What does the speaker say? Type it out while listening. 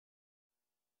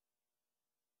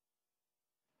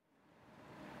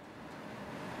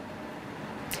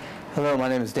Hello, my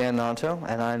name is Dan Nanto,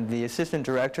 and I'm the Assistant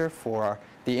Director for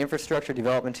the Infrastructure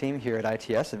Development Team here at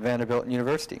ITS at Vanderbilt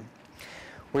University.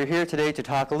 We're here today to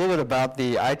talk a little bit about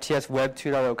the ITS Web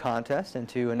 2.0 contest and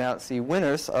to announce the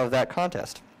winners of that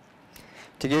contest.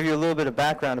 To give you a little bit of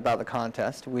background about the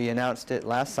contest, we announced it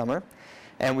last summer,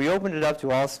 and we opened it up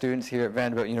to all students here at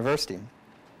Vanderbilt University.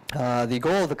 The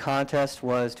goal of the contest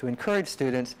was to encourage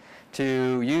students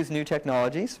to use new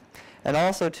technologies and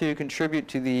also to contribute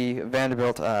to the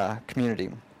Vanderbilt community.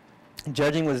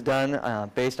 Judging was done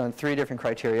based on 3 different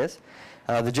criteria.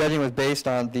 The judging was based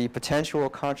on the potential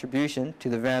contribution to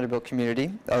the Vanderbilt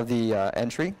community of the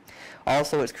entry,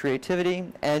 also its creativity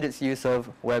and its use of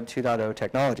Web 2.0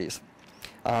 technologies.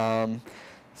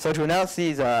 So to announce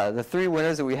these, the 3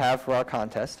 winners that we have for our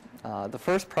contest,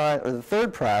 the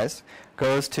third prize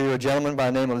goes to a gentleman by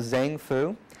the name of Zhang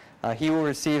Fu. He will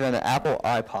receive an Apple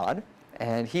iPod,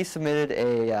 and he submitted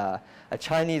a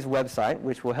Chinese website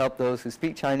which will help those who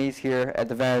speak Chinese here at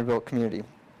the Vanderbilt community.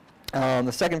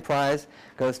 The second prize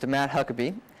goes to Matt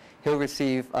Huckabee. He'll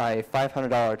receive a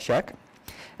 $500 check,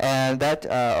 and that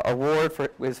award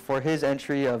is for his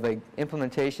entry of an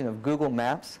implementation of Google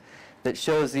Maps that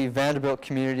shows the Vanderbilt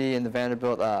community and the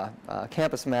Vanderbilt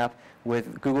campus map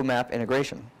with Google Map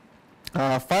integration.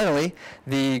 Finally,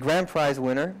 the grand prize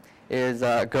winner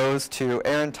goes to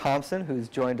Aaron Thompson, who's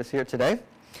joined us here today.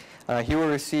 He will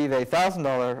receive a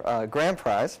 $1,000 grand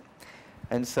prize.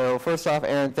 And so first off,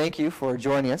 Aaron, thank you for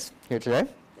joining us here today.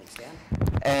 Thanks, Dan.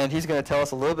 And he's going to tell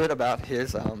us a little bit about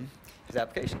his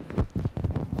application.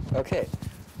 Okay.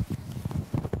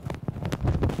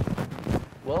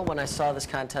 Well, when I saw this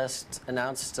contest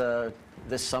announced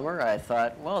this summer, I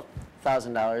thought, well,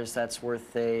 $1,000,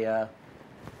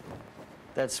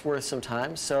 that's worth some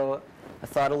time. So I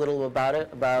thought a little about it,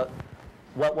 about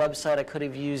what website I could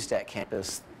have used at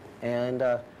campus. And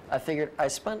I figured I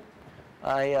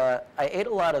ate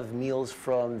a lot of meals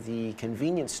from the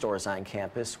convenience stores on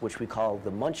campus, which we call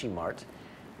the Munchie Mart.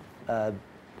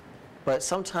 But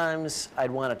sometimes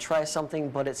I'd want to try something,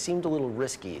 but it seemed a little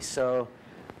risky, so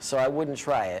I wouldn't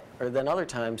try it. Or then other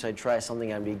times I'd try something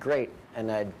that'd be great,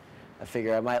 and I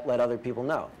figure I might let other people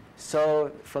know.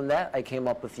 So from that, I came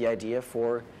up with the idea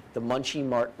for the Munchie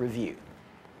Mart review.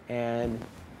 And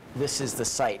this is the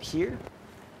site here.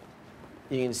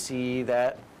 You can see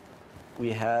that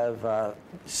we have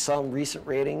some recent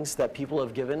ratings that people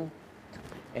have given,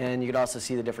 and you can also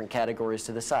see the different categories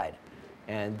to the side.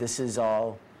 And this is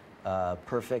all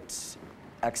perfect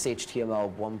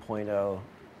XHTML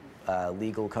 1.0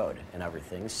 legal code and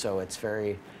everything, so it's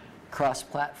very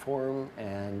cross-platform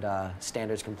and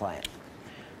standards compliant.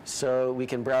 So we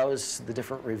can browse the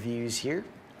different reviews here,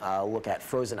 look at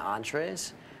frozen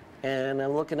entrees, and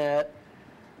I'm looking at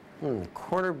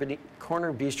Corner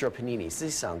Bistro Paninis.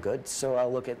 These sound good, so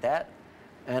I'll look at that,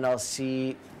 and I'll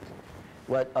see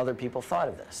what other people thought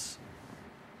of this.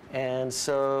 And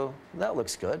so that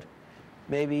looks good.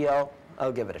 Maybe I'll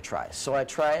give it a try. So I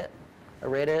try it, I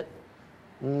rate it.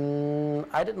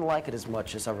 I didn't like it as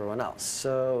much as everyone else,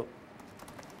 so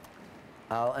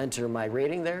I'll enter my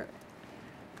rating there,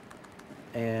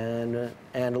 and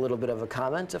a little bit of a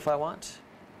comment if I want.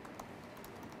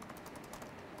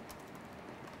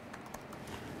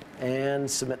 And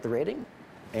submit the rating,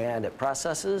 and it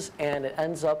processes, and it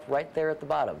ends up right there at the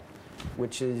bottom,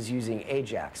 which is using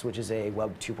Ajax, which is a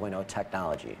Web 2.0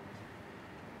 technology.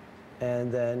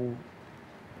 And then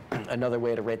another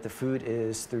way to rate the food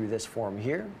is through this form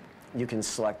here. You can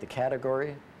select the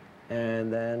category,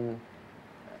 and then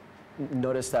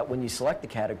notice that when you select the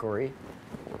category,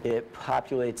 it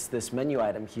populates this menu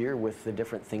item here with the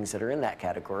different things that are in that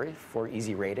category for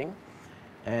easy rating.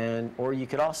 Or you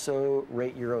could also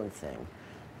rate your own thing.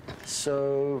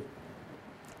 So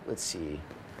let's see.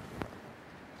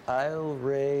 I'll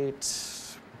rate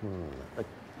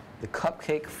the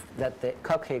cupcakes that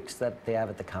they have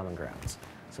at the Common Grounds.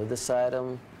 So this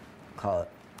item, call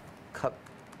it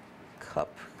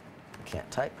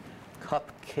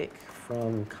cupcake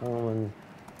from Common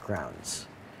Grounds.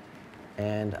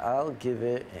 And I'll give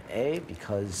it an A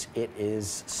because it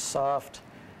is soft,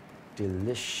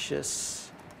 delicious,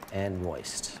 and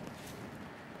moist.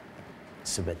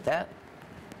 Submit that.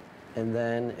 And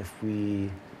then if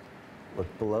we look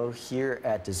below here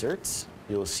at desserts,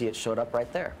 you'll see it showed up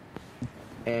right there.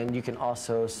 And you can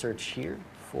also search here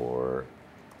for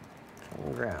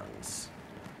Common Grounds.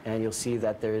 And you'll see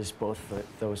that there's both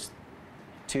those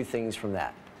 2 things from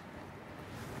that.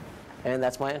 And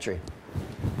that's my entry.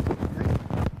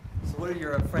 So what do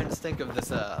your friends think of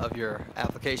this, of your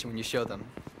application when you show them?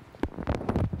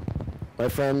 My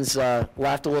friends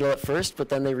laughed a little at first, but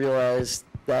then they realized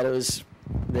that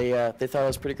they thought it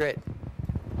was pretty great.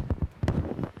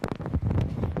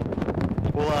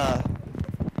 Well,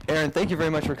 Aaron, thank you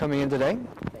very much for coming in today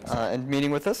and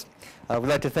meeting with us. We'd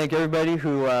like to thank everybody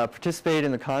who participated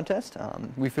in the contest.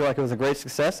 We feel like it was a great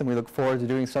success, and we look forward to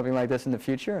doing something like this in the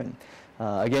future. And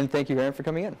again, thank you, Aaron, for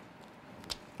coming in.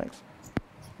 Thanks.